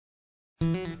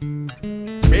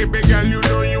Baby girl, you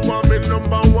know you want me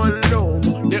number one love.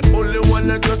 The only one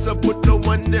that just put no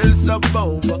one else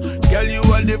above. Girl, you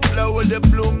are the flower, the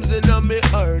blooms in my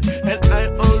heart, and I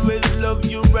always love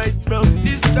you right from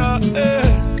the start.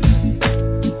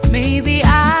 Maybe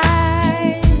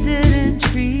I didn't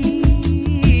treat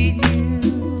you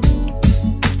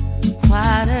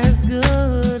quite as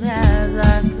good as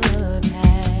I could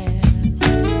have.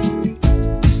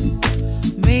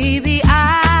 Maybe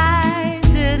I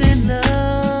didn't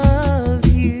love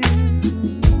you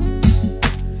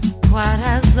quite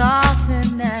as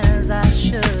often as I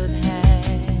should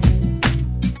have.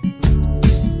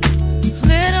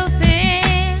 Little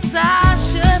things I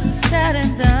should have said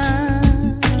and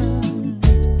done,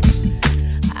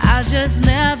 I just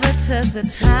never took the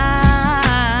time.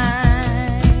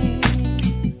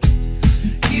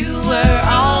 You were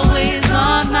always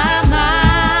on my mind.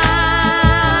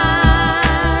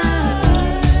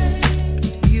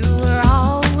 You were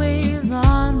always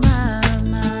on my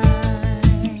mind.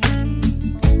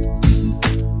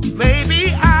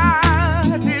 Maybe I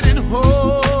didn't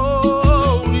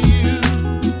hold you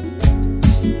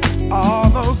all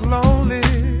those lonely,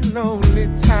 lonely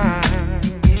times.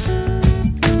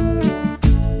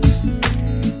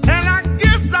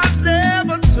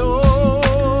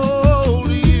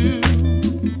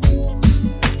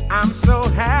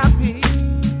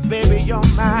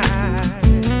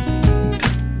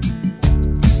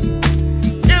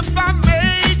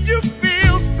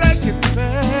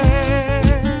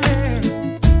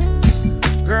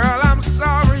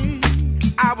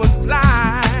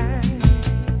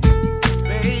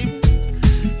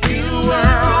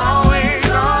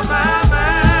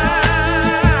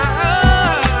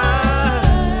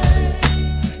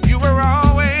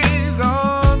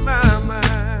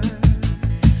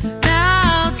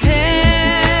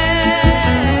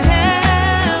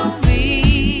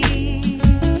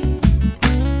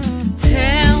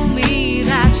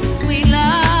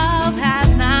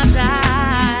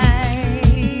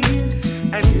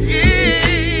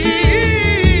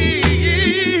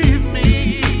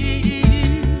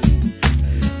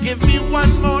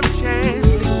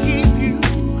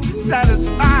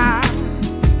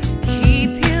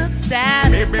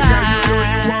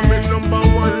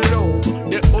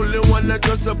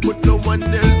 Just put no one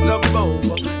else above.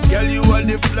 Girl, you are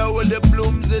the flower, the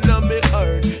blooms in my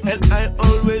heart, and I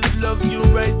always love you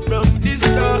right from the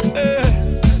start.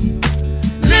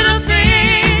 Little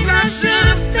things I should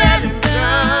have said and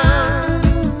done,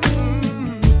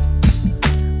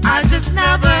 I just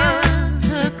never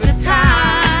took the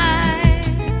time.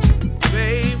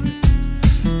 Baby,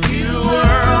 you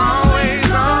were always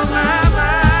on my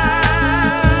mind.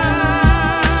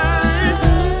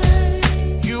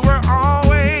 You were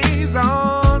always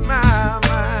on my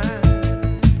mind.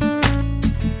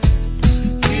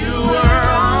 You were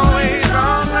always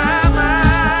on my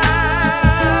mind.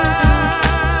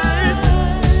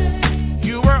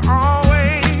 You were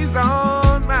always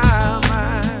on my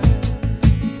mind.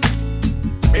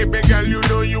 Baby girl, you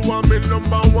know you want me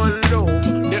number one love.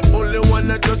 The only one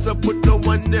that just put no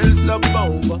one else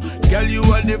above. Girl, you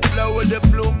are the flower, the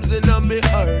blooms in my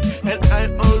heart, and I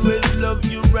always love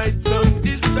you right from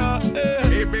the start.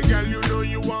 Baby girl, you know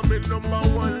you want me number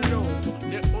one love.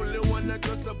 The only one that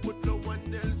just put no one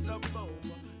else above.